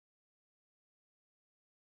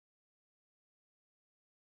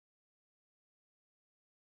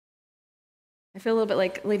feel a little bit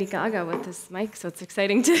like Lady Gaga with this mic, so it's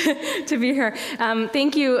exciting to be here.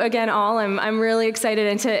 Thank you again, all. I'm really excited,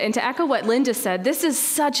 and to echo what Linda said, this is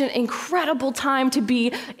such an incredible time to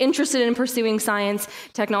be interested in pursuing science,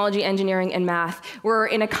 technology, engineering, and math. We're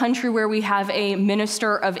in a country where we have a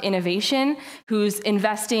minister of innovation who's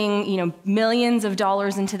investing, millions of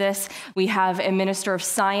dollars into this. We have a minister of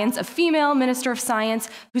science, a female minister of science,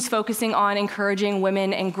 who's focusing on encouraging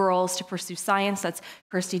women and girls to pursue science. That's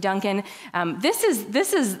Kirsty Duncan. This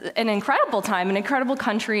is an incredible time, an incredible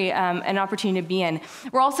country, an opportunity to be in.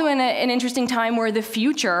 We're also in an interesting time where the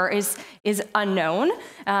future is unknown,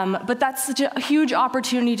 but that's such a huge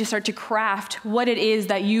opportunity to start to craft what it is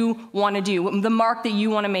that you want to do, the mark that you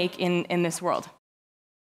want to make in this world.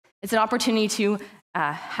 It's an opportunity to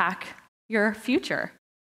hack your future.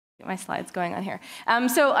 Get my slides going on here.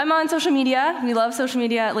 So I'm on social media. We love social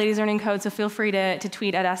media at Ladies Learning Code, so feel free to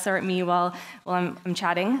tweet at us or at me while I'm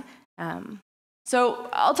chatting. So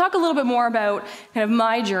I'll talk a little bit more about kind of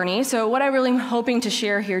my journey. So what I really am hoping to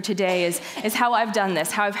share here today is how I've done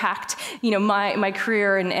this, how I've hacked my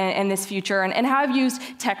career and this future, and how I've used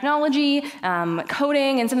technology,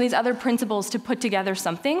 coding, and some of these other principles to put together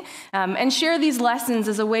something, and share these lessons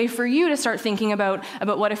as a way for you to start thinking about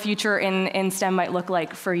what a future in STEM might look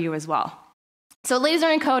like for you as well. So Ladies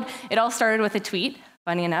Learning Code, it all started with a tweet.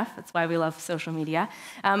 Funny enough, that's why we love social media.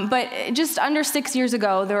 But just under 6 years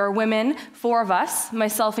ago, there were women, 4 of us,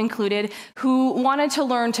 myself included, who wanted to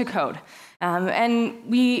learn to code. And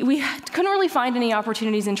we couldn't really find any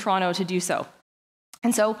opportunities in Toronto to do so.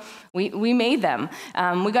 And so we made them.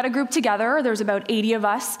 We got a group together. There was about 80 of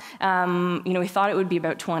us. We thought it would be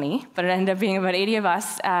about 20, but it ended up being about 80 of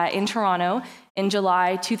us in Toronto in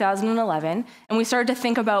July 2011. And we started to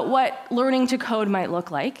think about what learning to code might look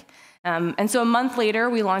like. And so a month later,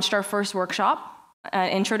 we launched our first workshop,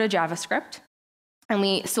 Intro to JavaScript, and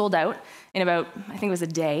we sold out in about, I think it was a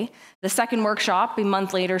day. The second workshop, a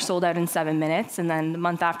month later, sold out in 7 minutes, and then the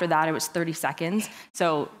month after that, it was 30 seconds.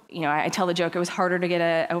 So, I tell the joke, it was harder to get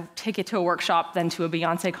a ticket to a workshop than to a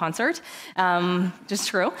Beyonce concert, just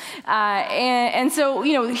true. And so,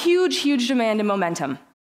 huge demand and momentum.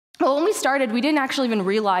 Well, when we started, we didn't actually even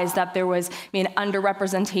realize that there was an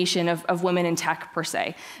underrepresentation of women in tech, per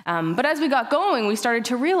se. But as we got going, we started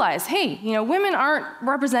to realize, hey, women aren't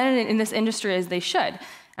represented in this industry as they should.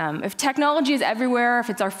 If technology is everywhere,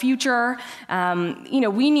 if it's our future,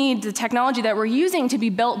 we need the technology that we're using to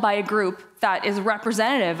be built by a group that is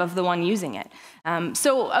representative of the one using it.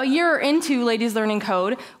 So a year into Ladies Learning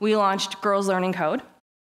Code, we launched Girls Learning Code,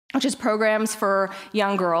 which is programs for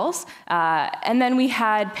young girls. And then we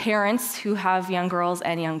had parents who have young girls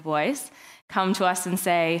and young boys come to us and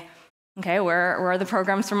say, okay, where are the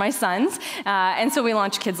programs for my sons? And so we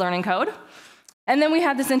launched Kids Learning Code. And then we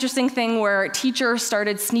had this interesting thing where teachers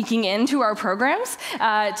started sneaking into our programs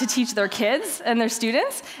to teach their kids and their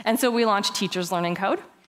students. And so we launched Teachers Learning Code.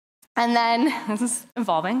 And then, this is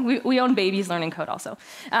evolving, we own Babies Learning Code also.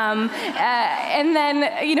 And then,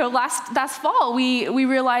 last fall, we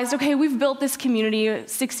realized, okay, we've built this community,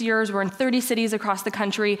 6 years, we're in 30 cities across the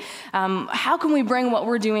country. How can we bring what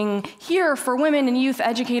we're doing here for women and youth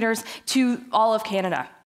educators to all of Canada?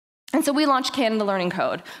 And so we launched Canada Learning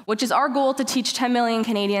Code, which is our goal to teach 10 million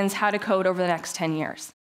Canadians how to code over the next 10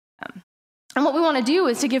 years. And what we want to do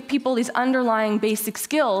is to give people these underlying basic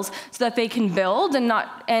skills so that they can build and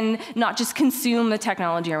not just consume the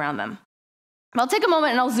technology around them. I'll take a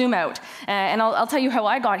moment and I'll zoom out, and I'll tell you how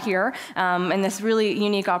I got here in this really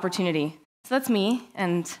unique opportunity. So that's me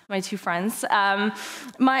and my 2 friends.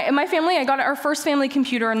 My family, I got our first family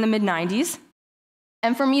computer in the mid-90s,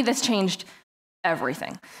 and for me, this changed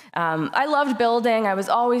everything. I loved building. I was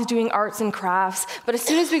always doing arts and crafts, but as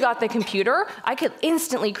soon as we got the computer, I could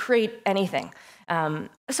instantly create anything.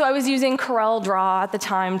 So I was using Corel Draw at the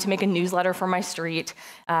time to make a newsletter for my street.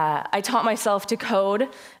 I taught myself to code.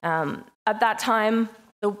 At that time,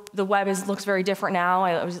 the web looks very different now.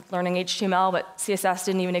 I was learning HTML, but CSS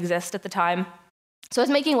didn't even exist at the time. So I was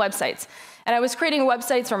making websites. And I was creating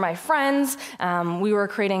websites for my friends. We were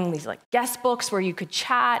creating these guest books where you could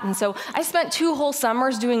chat. And so I spent 2 whole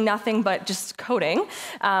summers doing nothing but just coding.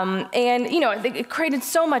 And it created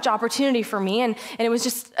so much opportunity for me, and it was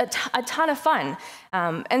just a ton of fun.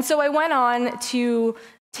 And so I went on to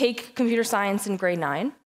take computer science in grade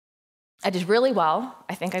 9. I did really well.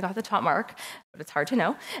 I think I got the top mark, but it's hard to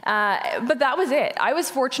know. But that was it. I was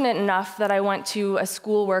fortunate enough that I went to a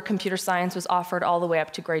school where computer science was offered all the way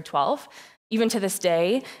up to grade 12. Even to this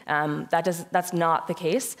day, that's not the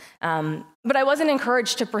case. But I wasn't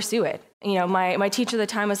encouraged to pursue it. My teacher at the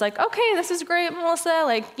time was like, okay, this is great,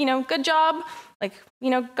 Melissa, good job,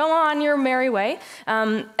 go on your merry way.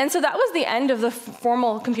 And so that was the end of the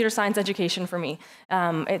formal computer science education for me.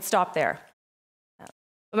 It stopped there.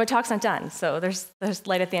 But my talk's not done, so there's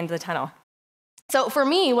light at the end of the tunnel. So for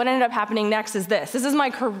me, what ended up happening next is this. This is my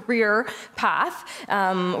career path,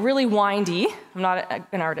 really windy. I'm not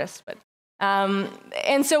an artist, but.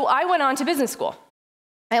 And so I went on to business school.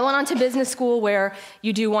 I went on to business school where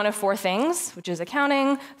you do one of four things, which is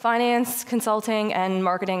accounting, finance, consulting, and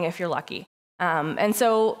marketing if you're lucky. And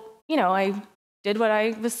so, I did what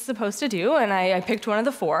I was supposed to do, and I picked one of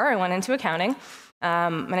the four. I went into accounting,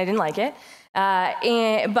 and I didn't like it.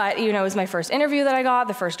 But it was my first interview that I got,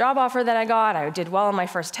 the first job offer that I got. I did well on my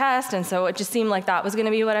first test, and so it just seemed like that was going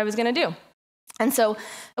to be what I was going to do. And so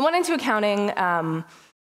I went into accounting.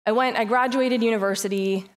 I graduated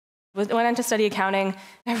university, went on to study accounting.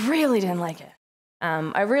 I really didn't like it.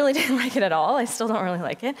 I really didn't like it at all. I still don't really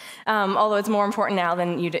like it, although it's more important now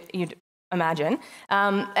than you'd imagine.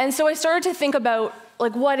 And so I started to think about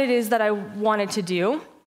what it is that I wanted to do.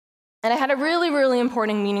 And I had a really, really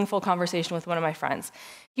important, meaningful conversation with one of my friends.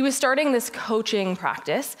 He was starting this coaching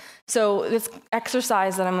practice. So this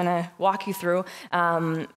exercise that I'm going to walk you through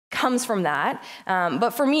comes from that.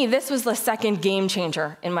 But for me, this was the second game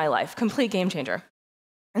changer in my life, complete game changer.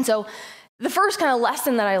 And so the first kind of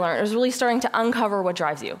lesson that I learned was really starting to uncover what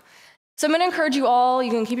drives you. So I'm going to encourage you all, you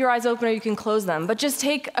can keep your eyes open or you can close them, but just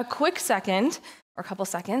take a quick second or a couple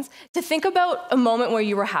seconds to think about a moment where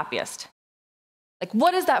you were happiest.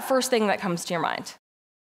 What is that first thing that comes to your mind?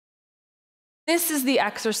 This is the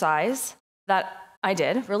exercise that I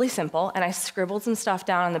did, really simple, and I scribbled some stuff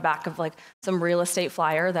down on the back of some real estate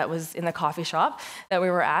flyer that was in the coffee shop that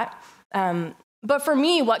we were at. But for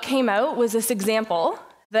me, what came out was this example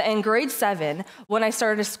that in grade 7, when I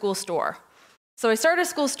started a school store. So I started a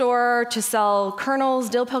school store to sell kernels,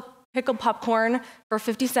 dill pickled popcorn for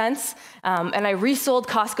 50 cents, and I resold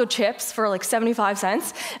Costco chips for 75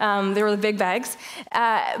 cents. They were the big bags.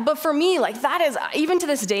 But for me, that is, even to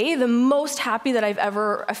this day, the most happy that I've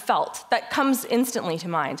ever felt. That comes instantly to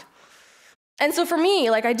mind. And so for me,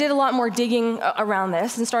 I did a lot more digging around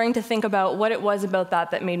this and starting to think about what it was about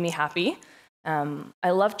that made me happy.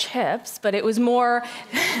 I love chips, but it was more,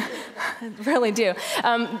 really do,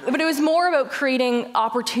 but it was more about creating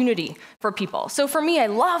opportunity for people. So for me, I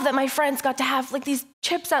love that my friends got to have these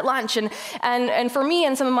chips at lunch, and for me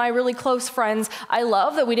and some of my really close friends, I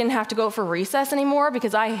love that we didn't have to go for recess anymore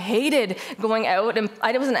because I hated going out, and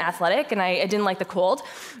I wasn't athletic, and I didn't like the cold.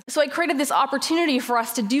 So I created this opportunity for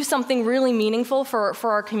us to do something really meaningful for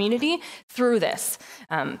our community through this.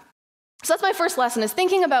 So that's my first lesson, is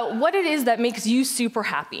thinking about what it is that makes you super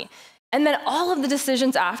happy. And then all of the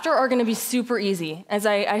decisions after are going to be super easy, as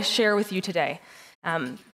I share with you today.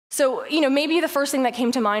 So maybe the first thing that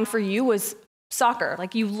came to mind for you was soccer.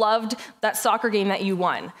 You loved that soccer game that you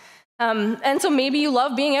won. And so maybe you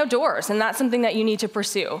love being outdoors, and that's something that you need to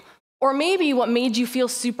pursue. Or maybe what made you feel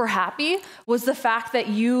super happy was the fact that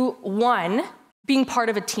you won being part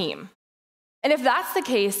of a team. And if that's the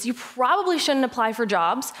case, you probably shouldn't apply for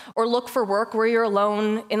jobs or look for work where you're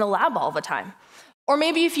alone in the lab all the time. Or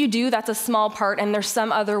maybe if you do, that's a small part and there's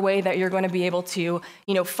some other way that you're going to be able to,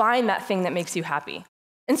 find that thing that makes you happy.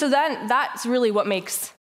 And so then that's really what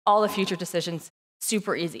makes all the future decisions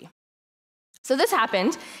super easy. So this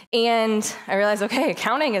happened, and I realized, okay,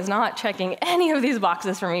 accounting is not checking any of these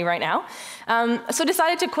boxes for me right now. So I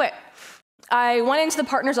decided to quit. I went into the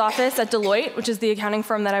partner's office at Deloitte, which is the accounting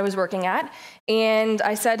firm that I was working at, and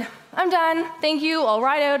I said, I'm done, thank you, I'll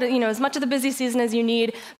ride out as much of the busy season as you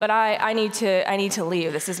need, but I need to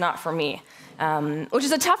leave, this is not for me. Which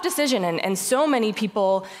is a tough decision, and so many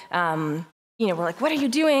people were like, what are you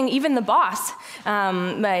doing? Even the boss,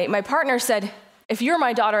 my partner said, if you're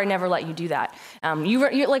my daughter, I never let you do that.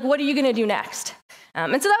 You're like, what are you gonna do next?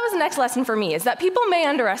 And so that was the next lesson for me, is that people may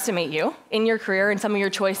underestimate you in your career and some of your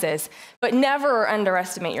choices, but never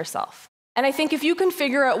underestimate yourself. And I think if you can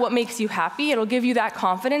figure out what makes you happy, it'll give you that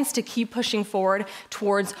confidence to keep pushing forward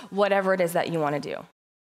towards whatever it is that you want to do.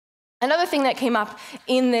 Another thing that came up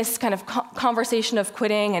in this kind of conversation of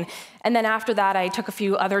quitting, and then after that, I took a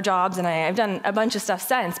few other jobs, and I've done a bunch of stuff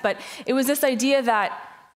since, but it was this idea that,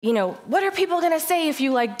 what are people going to say if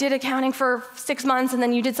you did accounting for 6 months and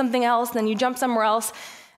then you did something else, and then you jump somewhere else?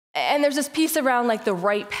 And there's this piece around the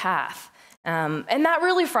right path. And that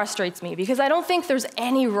really frustrates me because I don't think there's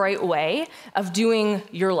any right way of doing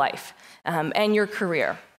your life and your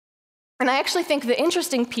career. And I actually think the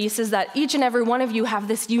interesting piece is that each and every one of you have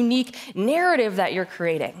this unique narrative that you're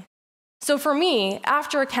creating. So for me,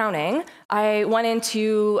 after accounting, I went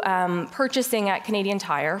into purchasing at Canadian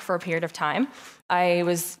Tire for a period of time. I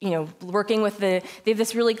was, working with they have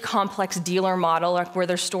this really complex dealer model where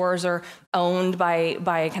their stores are owned by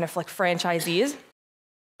kind of like franchisees.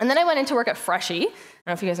 And then I went into work at Freshie. I don't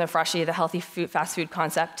know if you guys know Freshie, the healthy fast food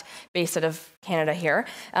concept based out of Canada here.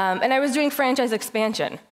 And I was doing franchise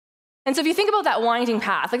expansion. And so if you think about that winding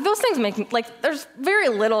path, like those things there's very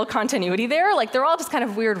little continuity there. Like they're all just kind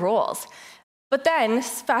of weird roles. But then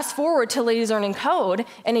fast forward to Ladies Learning Code,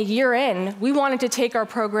 and a year in, we wanted to take our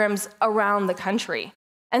programs around the country.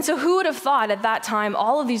 And so who would have thought at that time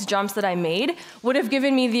all of these jumps that I made would have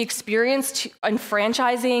given me the experience in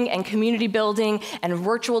franchising and community building and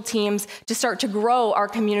virtual teams to start to grow our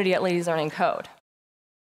community at Ladies Learning Code.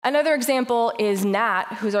 Another example is Nat,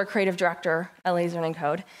 who's our creative director at Ladies Learning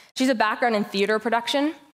Code. She's a background in theater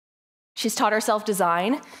production. She's taught herself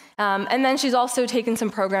design, and then she's also taken some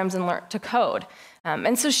programs and learned to code.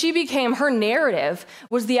 And so her narrative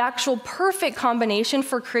was the actual perfect combination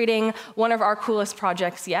for creating one of our coolest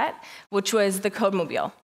projects yet, which was the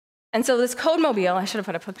Codemobile. And so this Codemobile, I should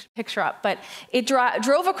have put a picture up, but it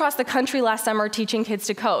drove across the country last summer teaching kids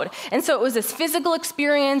to code. And so it was this physical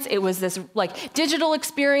experience, it was this digital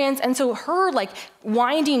experience, and so her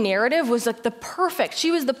winding narrative was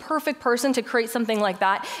she was the perfect person to create something like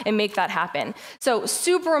that and make that happen. So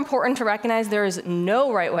super important to recognize there is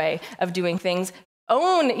no right way of doing things.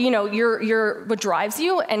 Own, what drives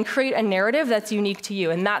you and create a narrative that's unique to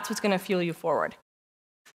you, and that's what's gonna fuel you forward.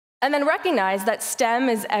 And then recognize that STEM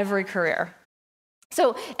is every career.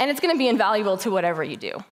 And it's gonna be invaluable to whatever you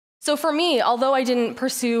do. So for me, although I didn't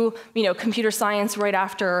pursue, computer science right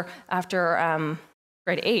after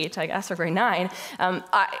grade 8, I guess, or grade 9,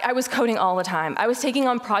 I was coding all the time. I was taking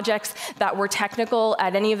on projects that were technical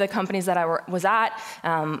at any of the companies that I was at.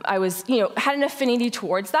 I was, had an affinity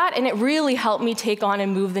towards that, and it really helped me take on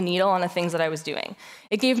and move the needle on the things that I was doing.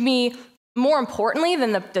 It gave me, more importantly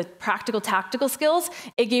than the practical, tactical skills,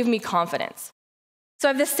 it gave me confidence. So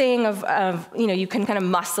I have this saying of you can kind of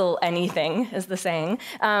muscle anything, is the saying.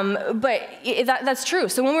 But that's true.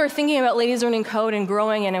 So when we were thinking about Ladies Learning Code and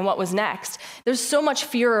growing and what was next, there's so much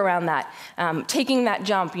fear around that. Taking that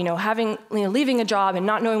jump, leaving a job and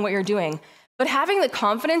not knowing what you're doing. But having the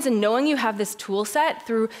confidence and knowing you have this tool set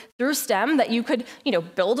through STEM that you could,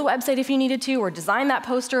 build a website if you needed to, or design that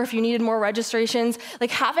poster if you needed more registrations,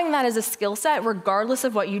 having that as a skill set, regardless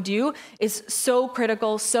of what you do, is so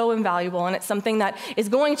critical, so invaluable, and it's something that is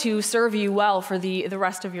going to serve you well for the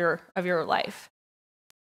rest of your life.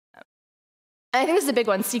 And I think this is a big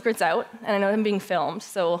one, secrets out, and I know I'm being filmed,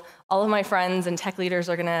 so all of my friends and tech leaders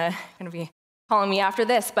are gonna be calling me after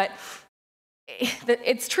this, but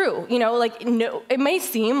it's true, it may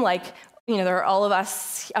seem like, there are all of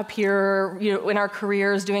us up here, in our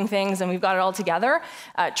careers doing things and we've got it all together.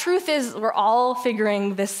 Truth is, we're all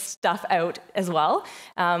figuring this stuff out as well.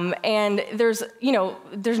 And there's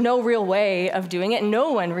no real way of doing it.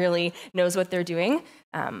 No one really knows what they're doing.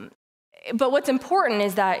 But what's important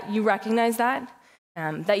is that you recognize that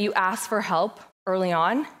you ask for help early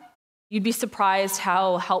on. You'd be surprised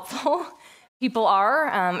how helpful people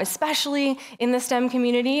are, especially in the STEM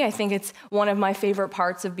community. I think it's one of my favorite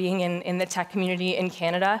parts of being in the tech community in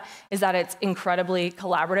Canada is that it's incredibly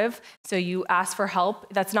collaborative. So you ask for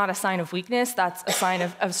help. That's not a sign of weakness. That's a sign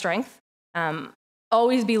of strength.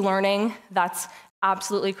 Always be learning. That's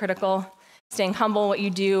absolutely critical. Staying humble in what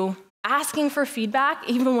you do. Asking for feedback,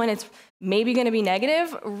 even when it's maybe going to be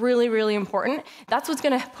negative, really, really important. That's what's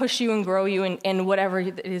going to push you and grow you in whatever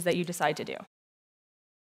it is that you decide to do.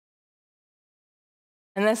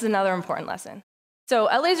 And this is another important lesson. So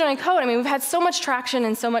at Ladies Learning Code, we've had so much traction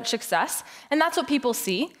and so much success, and that's what people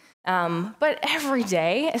see. But every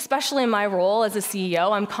day, especially in my role as a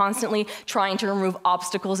CEO, I'm constantly trying to remove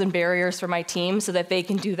obstacles and barriers for my team so that they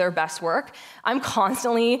can do their best work. I'm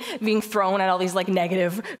constantly being thrown at all these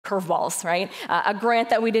negative curveballs, right? A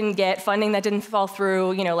grant that we didn't get, funding that didn't fall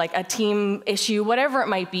through, a team issue, whatever it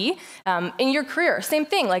might be. In your career, same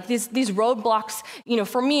thing, these roadblocks,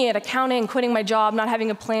 for me at accounting, quitting my job, not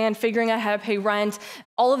having a plan, figuring out how to pay rent,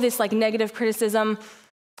 all of this negative criticism.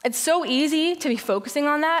 It's so easy to be focusing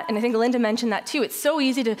on that, and I think Linda mentioned that too. It's so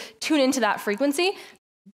easy to tune into that frequency.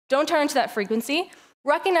 Don't turn into that frequency.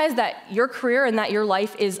 Recognize that your career and that your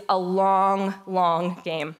life is a long, long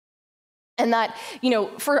game. And that,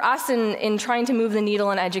 for us in trying to move the needle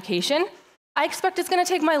in education, I expect it's going to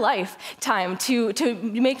take my lifetime to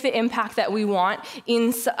make the impact that we want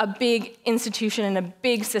in a big institution and a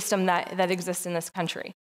big system that exists in this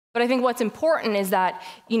country. But I think what's important is that,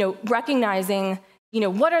 recognizing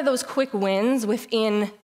what are those quick wins within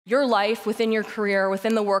your life, within your career,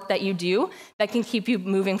 within the work that you do that can keep you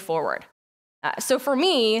moving forward. So for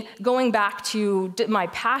me, going back to my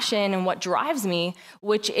passion and what drives me,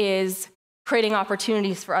 which is creating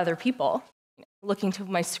opportunities for other people, looking to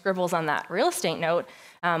my scribbles on that real estate note,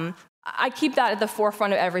 I keep that at the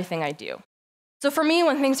forefront of everything I do. So for me,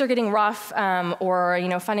 when things are getting rough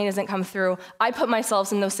or funding doesn't come through, I put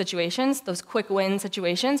myself in those situations, those quick win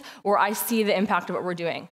situations, where I see the impact of what we're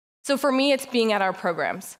doing. So for me, it's being at our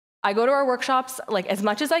programs. I go to our workshops like as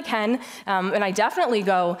much as I can, and I definitely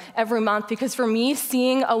go every month, because for me,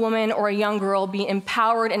 seeing a woman or a young girl be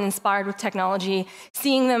empowered and inspired with technology,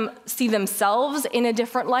 seeing them see themselves in a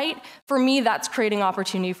different light, for me, that's creating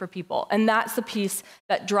opportunity for people. And that's the piece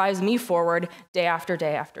that drives me forward day after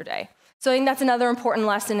day after day. So I think that's another important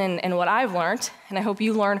lesson in what I've learned, and I hope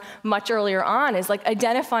you learn much earlier on, is like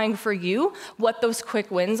identifying for you what those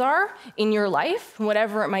quick wins are in your life,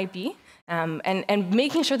 whatever it might be, and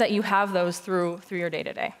making sure that you have those through your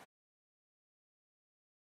day-to-day.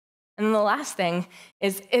 And then the last thing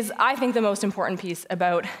is I think the most important piece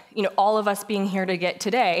about all of us being here to get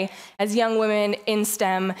today as young women in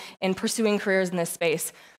STEM and pursuing careers in this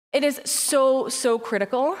space. It is so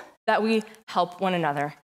critical that we help one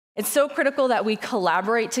another. It's so critical that we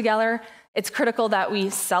collaborate together. It's critical that we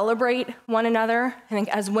celebrate one another. I think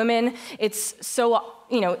as women, it's so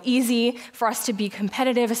easy for us to be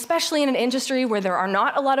competitive, especially in an industry where there are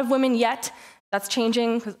not a lot of women yet. That's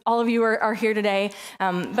changing because all of you are here today.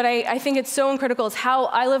 But I think it's so critical. It's how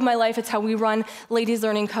I live my life. It's how we run Ladies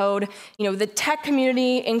Learning Code. The tech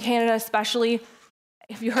community in Canada especially,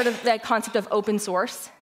 have you heard of that concept of open source?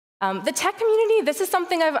 The tech community, this is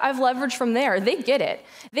something I've leveraged from there. They get it.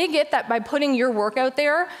 They get that by putting your work out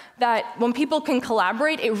there, that when people can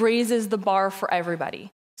collaborate, it raises the bar for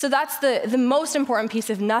everybody. So that's the most important piece,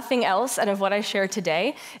 if nothing else, out of what I shared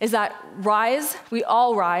today, is that we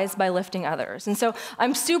all rise by lifting others. And so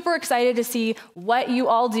I'm super excited to see what you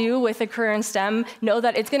all do with a career in STEM. Know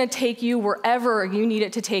that it's going to take you wherever you need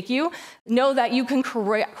it to take you. Know that you can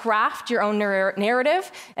craft your own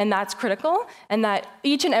narrative, and that's critical, and that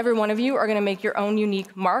each and every one of you are going to make your own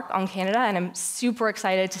unique mark on Canada, and I'm super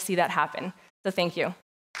excited to see that happen. So thank you.